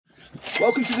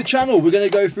Welcome to the channel. We're going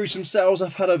to go through some sales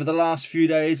I've had over the last few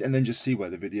days and then just see where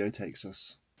the video takes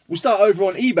us. We'll start over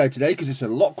on eBay today because it's a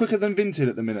lot quicker than Vinted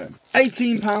at the minute.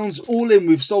 £18 all in.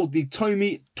 We've sold the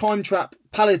Tomy Time Trap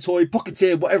Paletoy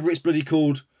Pocketeer, whatever it's bloody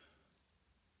called,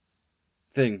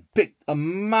 thing. Picked a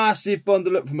massive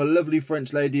bundle up from a lovely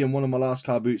French lady in one of my last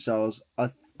car boot sales.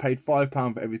 I paid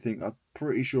 £5 for everything. I'm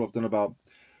pretty sure I've done about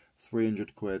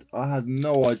 300 quid. I had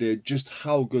no idea just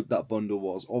how good that bundle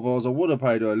was. Otherwise I would have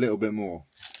paid her a little bit more.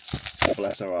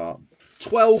 Bless her heart.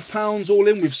 £12 all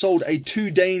in. We've sold a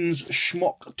 2 Danes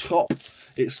schmock top.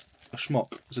 It's a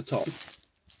schmock. It's a top.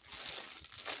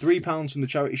 £3 from the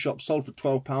charity shop, sold for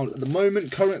 £12. At the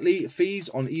moment, currently, fees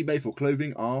on eBay for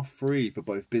clothing are free for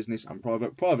both business and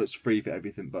private. Private's free for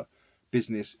everything, but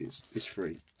business is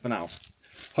free for now.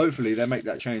 Hopefully, they make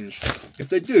that change. If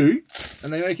they do,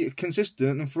 and they make it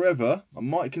consistent and forever, I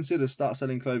might consider start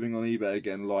selling clothing on eBay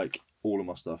again, like all of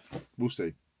my stuff. We'll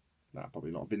see. Nah,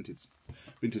 probably not. Vintage.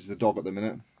 Vintage is the dog at the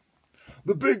minute.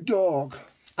 The big dog.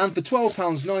 And for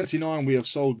 £12.99, we have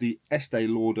sold the Estee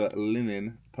Lauder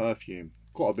linen perfume.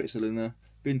 Quite a bit still in there.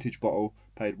 Vintage bottle.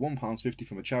 Paid £1.50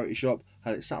 from a charity shop.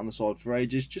 Had it sat on the side for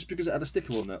ages just because it had a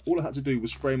sticker on there. All I had to do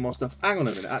was spray my stuff. Hang on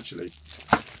a minute, actually.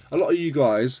 A lot of you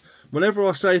guys, whenever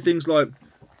I say things like,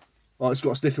 oh, it's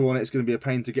got a sticker on it, it's going to be a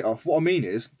pain to get off. What I mean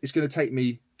is, it's going to take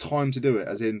me time to do it.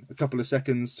 As in, a couple of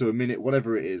seconds to a minute,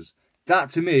 whatever it is. That,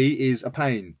 to me, is a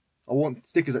pain. I want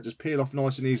stickers that just peel off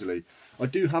nice and easily. I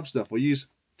do have stuff. I use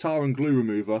tar and glue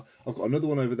remover. I've got another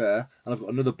one over there, and I've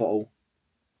got another bottle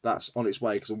that's on its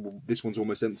way, because this one's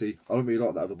almost empty. I don't really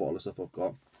like that other bottle of stuff I've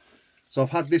got. So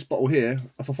I've had this bottle here.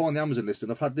 If I find the Amazon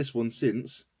listing, I've had this one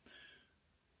since,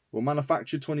 well,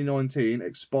 manufactured 2019,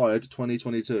 expired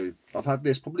 2022. I've had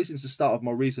this probably since the start of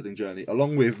my reselling journey,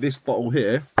 along with this bottle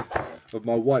here of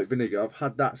my white vinegar. I've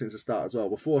had that since the start as well,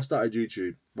 before I started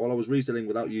YouTube, while I was reselling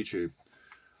without YouTube.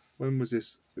 When was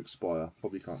this expire?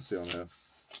 Probably can't see on here.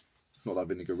 Not that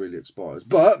vinegar really expires,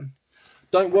 but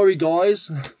don't worry guys,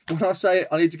 when I say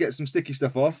I need to get some sticky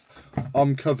stuff off,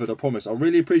 I'm covered, I promise. I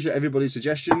really appreciate everybody's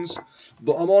suggestions,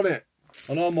 but I'm on it.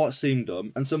 I know I might seem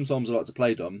dumb, and sometimes I like to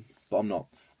play dumb, but I'm not.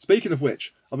 Speaking of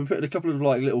which, I've been putting a couple of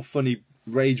like little funny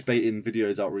rage baiting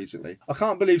videos out recently. I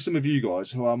can't believe some of you guys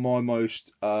who are my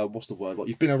most, what's the word, like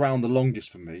you've been around the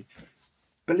longest for me,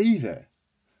 believe it.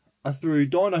 I threw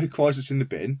Dino Crisis in the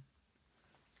bin.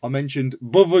 I mentioned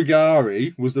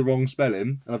Buvagari was the wrong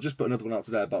spelling, and I've just put another one out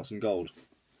today about some gold.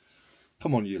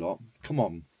 Come on, you lot. Come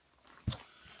on.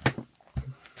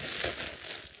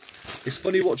 It's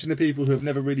funny watching the people who have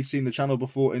never really seen the channel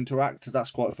before interact. That's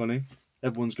quite funny.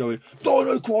 Everyone's going,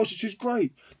 Dino Crisis is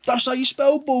great. That's how you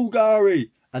spell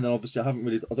Bulgari. And then obviously I don't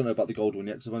know about the gold one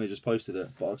yet because I've only just posted it,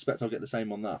 but I expect I'll get the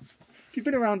same on that. If you've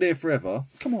been around here forever,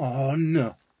 come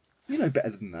on. You know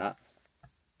better than that.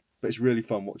 But it's really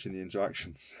fun watching the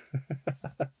interactions.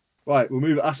 Right, we'll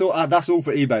move. That's all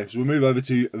for eBay. So we'll move over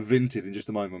to Vinted in just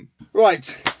a moment.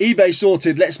 Right, eBay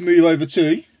sorted. Let's move over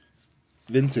to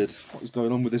Vinted. What is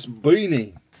going on with this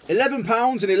beanie?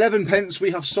 £11.11 we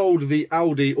have sold the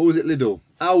Aldi, or is it Lidl?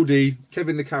 Aldi,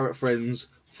 Kevin the Carrot Friends,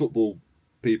 football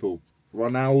people.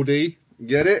 Ronaldo,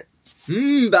 get it?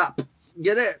 Mbap,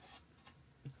 get it?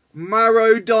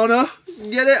 Maradona,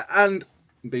 get it? And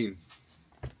Bean.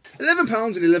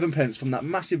 £11.11 from that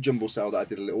massive jumble sale that I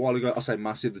did a little while ago. I say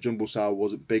massive, the jumble sale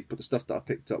wasn't big, but the stuff that I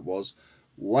picked up was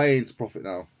way into profit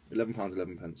now.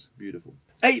 £11.11, beautiful.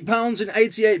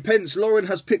 £8.88, Lauren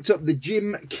has picked up the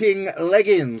Jim King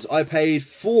leggings. I paid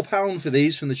 £4 for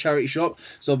these from the charity shop,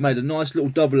 so I've made a nice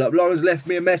little double up. Lauren's left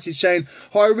me a message saying,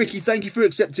 hi Ricky, thank you for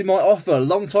accepting my offer.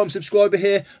 Long time subscriber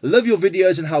here, love your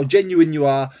videos and how genuine you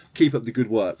are. Keep up the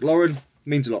good work. Lauren,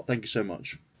 means a lot, thank you so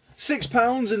much.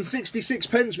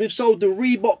 £6.66 we've sold the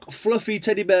Reebok Fluffy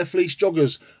Teddy Bear Fleece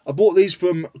Joggers. I bought these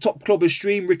from Top Clubber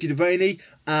Stream, Ricky Devaney,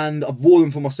 and I wore them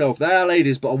for myself. They are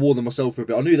ladies, but I wore them myself for a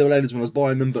bit. I knew they were ladies when I was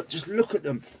buying them, but just look at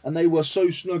them. And they were so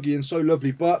snuggy and so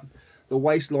lovely, but the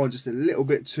waistline just a little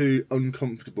bit too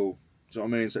uncomfortable. Do you know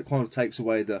what I mean? So it kind of takes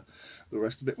away the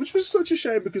rest of it, which was such a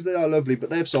shame because they are lovely, but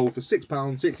they've sold for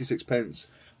 £6.66.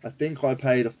 I think I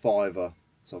paid a £5,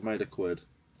 so I've made a quid.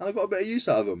 And I got a bit of use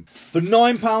out of them. For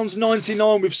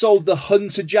 £9.99 we've sold the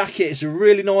Hunter jacket. It's a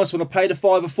really nice one. I paid a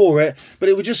 £5 for it, but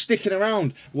it was just sticking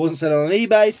around. It wasn't selling on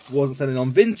eBay, it wasn't selling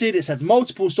on Vinted. It's had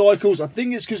multiple cycles. I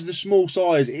think it's because of the small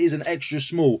size. It is an extra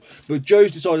small. But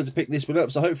Joe's decided to pick this one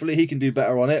up, so hopefully he can do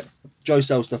better on it. Joe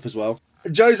sells stuff as well.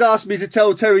 Joe's asked me to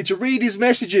tell Terry to read his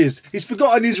messages. He's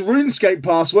forgotten his RuneScape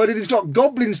password and he's got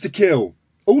goblins to kill.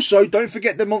 Also, don't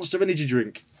forget the Monster Energy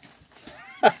drink.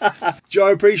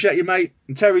 Joe, appreciate you, mate.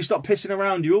 And Terry, stop pissing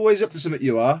around. You're always up to something,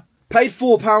 you are. Paid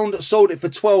 £4, sold it for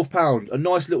 £12. A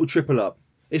nice little triple up.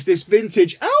 It's this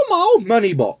vintage Elmo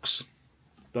money box.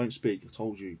 Don't speak, I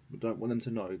told you. I don't want them to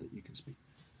know that you can speak.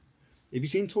 Have you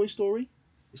seen Toy Story?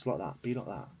 It's like that, be like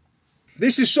that.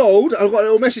 This is sold. I've got a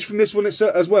little message from this one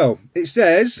as well. It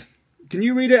says, can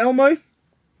you read it, Elmo? Me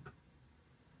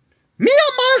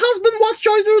and my husband watch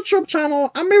your YouTube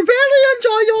channel and we really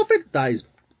enjoy your videos. That is,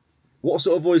 what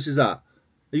sort of voice is that?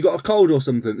 You got a cold or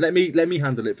something? Let me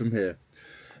handle it from here.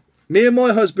 Me and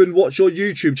my husband watch your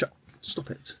YouTube channel.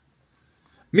 Stop it.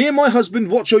 Me and my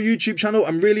husband watch your YouTube channel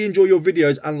and really enjoy your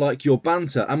videos and like your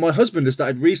banter. And my husband has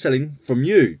started reselling from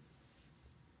you.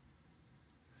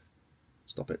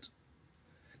 Stop it.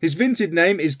 His Vinted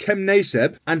name is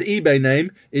Kemnaseb and eBay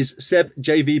name is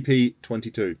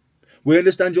SebJVP22. We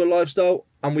understand your lifestyle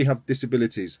and we have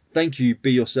disabilities. Thank you,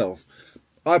 be yourself.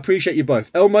 I appreciate you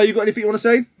both. Elmo, you got anything you want to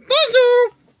say? Thank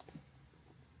you!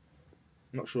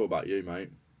 Not sure about you,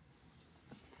 mate.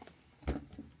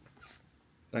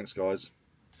 Thanks, guys.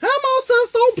 Elmo says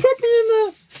don't put me in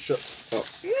there. Shut up.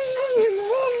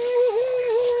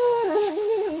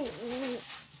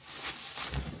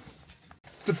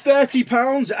 For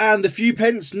 £30 and a few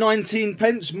pence, 19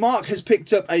 pence, Mark has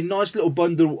picked up a nice little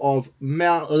bundle of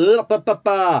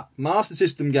Master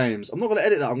System games. I'm not going to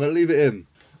edit that, I'm going to leave it in.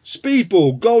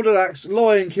 Speedball, Golden Axe,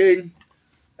 Lion King,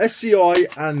 SCI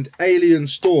and Alien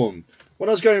Storm. When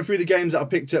I was going through the games that I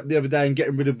picked up the other day and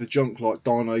getting rid of the junk like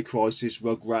Dino Crisis,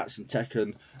 Rugrats and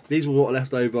Tekken, these were what I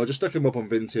left over. I just stuck them up on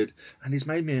Vinted and he's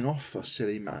made me an offer,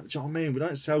 silly man. Do you know what I mean? We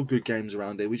don't sell good games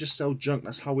around here. We just sell junk.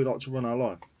 That's how we like to run our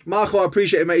life. Mark, I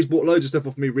appreciate it, mate. He's bought loads of stuff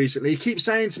off me recently. He keeps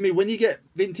saying to me, when you get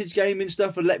vintage gaming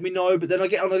stuff, and let me know. But then I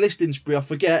get on a listing spree, I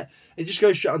forget. It just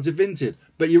goes straight onto Vinted.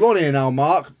 But you're on here now,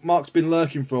 Mark. Mark's been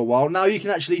lurking for a while. Now you can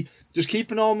actually just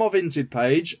keep an eye on my Vinted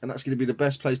page, and that's going to be the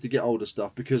best place to get older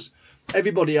stuff because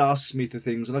everybody asks me for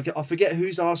things, and I forget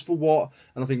who's asked for what,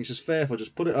 and I think it's just fair if I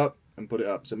just put it up and put it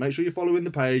up. So make sure you're following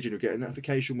the page and you'll get a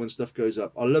notification when stuff goes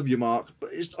up. I love you, Mark, but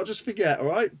I just forget, all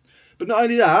right? But not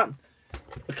only that,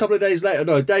 a couple of days later,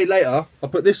 no, a day later, I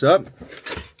put this up,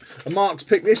 and Mark's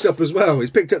picked this up as well.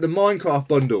 He's picked up the Minecraft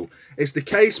bundle. It's the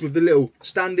case with the little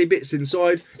standy bits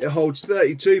inside. It holds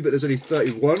 32, but there's only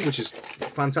 31, which is a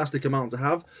fantastic amount to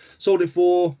have. Sold it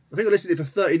for, I think I listed it for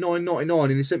 $39.99,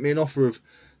 and he sent me an offer of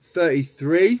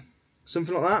 33,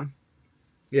 something like that.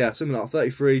 Yeah, something like that,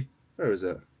 33. Where is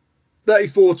it?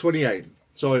 34.28.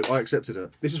 So I accepted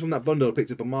it. This is from that bundle I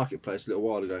picked up on Marketplace a little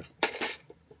while ago.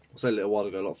 I'll say a little while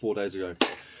ago, like 4 days ago.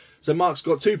 So Mark's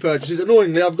got two purchases.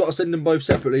 Annoyingly, I've got to send them both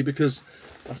separately because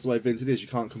that's the way Vinted is. You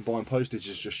can't combine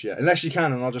postages just yet. Unless you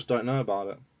can, and I just don't know about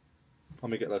it. Let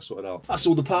me get those sorted out. That's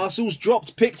all the parcels.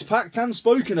 Dropped, picked, packed, and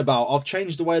spoken about. I've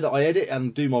changed the way that I edit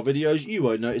and do my videos. You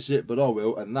won't notice it, but I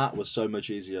will. And that was so much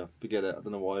easier. Forget it. I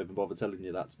don't know why I even bother telling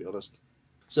you that, to be honest.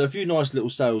 So a few nice little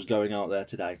sales going out there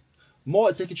today.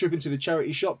 Might take a trip into the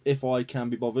charity shop if I can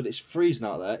be bothered. It's freezing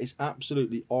out there. It's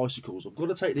absolutely icicles. I've got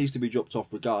to take these to be dropped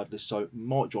off regardless, so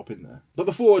might drop in there. But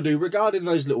before I do, regarding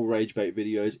those little rage bait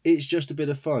videos, it's just a bit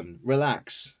of fun.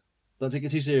 Relax. Don't take it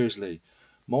too seriously.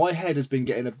 My head has been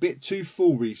getting a bit too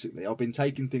full recently. I've been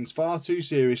taking things far too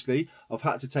seriously. I've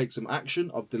had to take some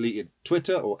action. I've deleted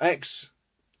Twitter, or X.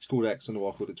 It's called X, I don't know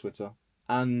why I called it Twitter.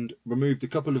 And removed a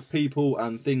couple of people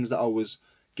and things that I was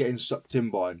getting sucked in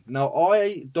by. Now,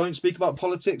 I don't speak about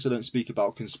politics, I don't speak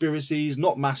about conspiracies,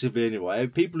 not massively anyway.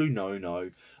 People who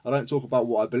know. I don't talk about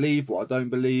what I believe, what I don't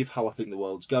believe, how I think the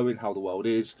world's going, how the world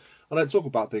is. I don't talk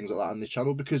about things like that on this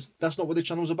channel because that's not what the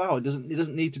channel's about. It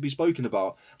doesn't need to be spoken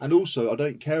about. And also, I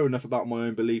don't care enough about my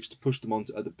own beliefs to push them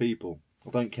onto other people.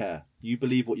 I don't care. You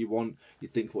believe what you want, you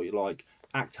think what you like,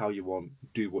 act how you want,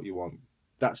 do what you want.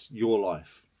 That's your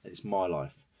life. It's my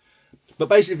life. But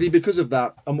basically, because of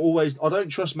that, I don't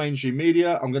trust mainstream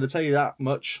media. I'm going to tell you that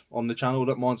much on the channel. I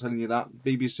don't mind telling you that.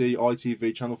 BBC,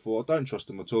 ITV, Channel 4, I don't trust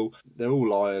them at all. They're all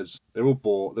liars. They're all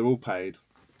bought. They're all paid.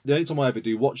 The only time I ever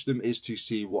do watch them is to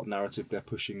see what narrative they're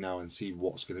pushing now and see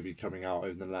what's going to be coming out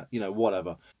over the,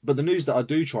 whatever. But the news that I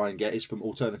do try and get is from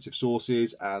alternative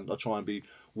sources, and I try and be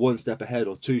one step ahead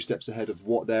or two steps ahead of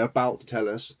what they're about to tell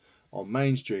us on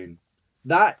mainstream.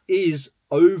 That is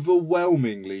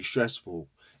overwhelmingly stressful.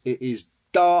 It is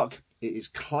dark, it is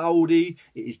cloudy,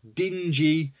 it is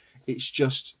dingy, it's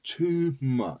just too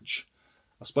much.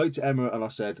 I spoke to Emma and I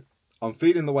said, I'm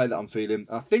feeling the way that I'm feeling.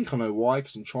 I think I know why,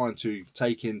 because I'm trying to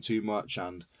take in too much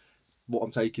and what I'm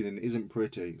taking in isn't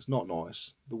pretty. It's not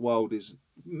nice. The world is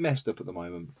messed up at the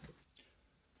moment.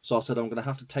 So I said I'm going to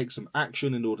have to take some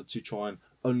action in order to try and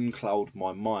uncloud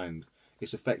my mind.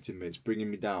 It's affecting me, it's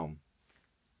bringing me down.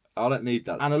 I don't need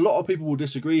that. And a lot of people will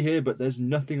disagree here, but there's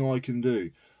nothing I can do.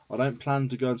 I don't plan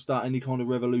to go and start any kind of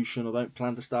revolution. I don't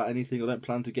plan to start anything. I don't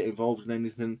plan to get involved in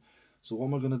anything. So what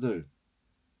am I going to do?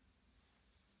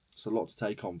 It's a lot to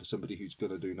take on for somebody who's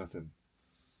going to do nothing.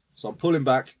 So I'm pulling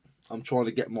back. I'm trying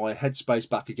to get my headspace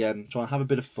back again, trying to have a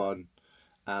bit of fun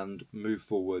and move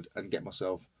forward and get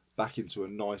myself back into a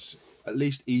nice, at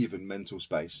least even mental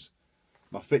space.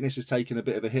 My fitness has taken a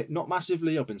bit of a hit, not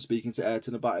massively. I've been speaking to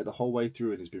Ayrton about it the whole way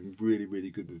through and it's been really, really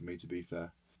good with me, to be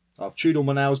fair. I've chewed all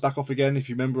my nails back off again. If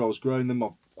you remember, I was growing them.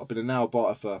 I've been a nail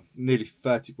biter for nearly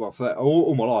 30, well, 30,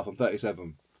 all my life. I'm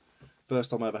 37.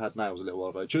 First time I ever had nails a little while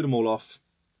ago. Chewed them all off.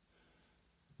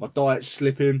 My diet's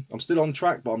slipping. I'm still on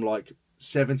track, but I'm like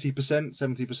 70%.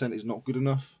 70% is not good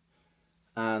enough.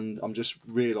 And I'm just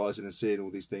realising and seeing all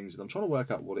these things. And I'm trying to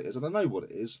work out what it is. And I know what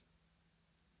it is.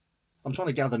 I'm trying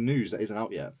to gather news that isn't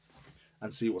out yet.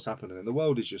 And see what's happening. And the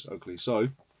world is just ugly. So,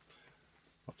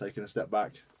 I've taken a step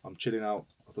back. I'm chilling out.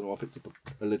 I don't know what I picked up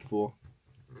a lid for.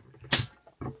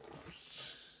 And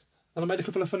I made a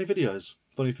couple of funny videos.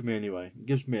 Funny for me anyway. It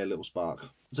gives me a little spark.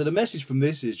 So the message from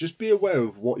this is just be aware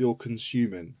of what you're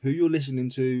consuming, who you're listening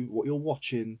to, what you're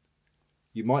watching.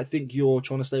 You might think you're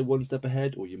trying to stay one step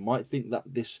ahead, or you might think that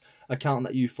this account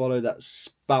that you follow that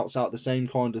spouts out the same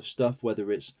kind of stuff,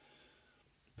 whether it's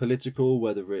political,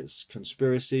 whether it's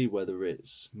conspiracy, whether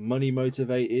it's money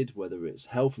motivated, whether it's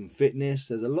health and fitness.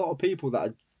 There's a lot of people that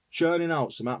are churning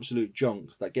out some absolute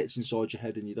junk that gets inside your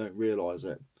head and you don't realise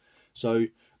it. So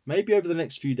maybe over the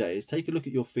next few days, take a look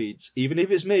at your feeds. Even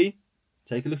if it's me,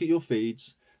 take a look at your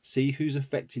feeds, see who's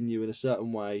affecting you in a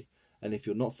certain way. And if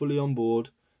you're not fully on board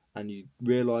and you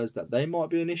realise that they might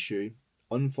be an issue,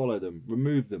 unfollow them,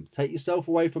 remove them. Take yourself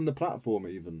away from the platform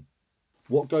even.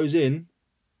 What goes in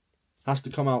has to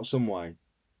come out some way.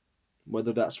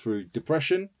 Whether that's through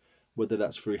depression, whether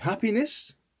that's through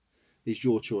happiness, is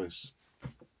your choice.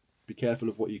 Be careful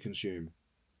of what you consume.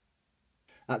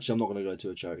 Actually, I'm not going to go to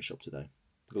a charity shop today.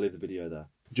 I'll leave the video there.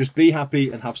 Just be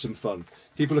happy and have some fun.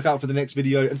 Keep a look out for the next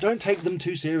video and don't take them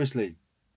too seriously.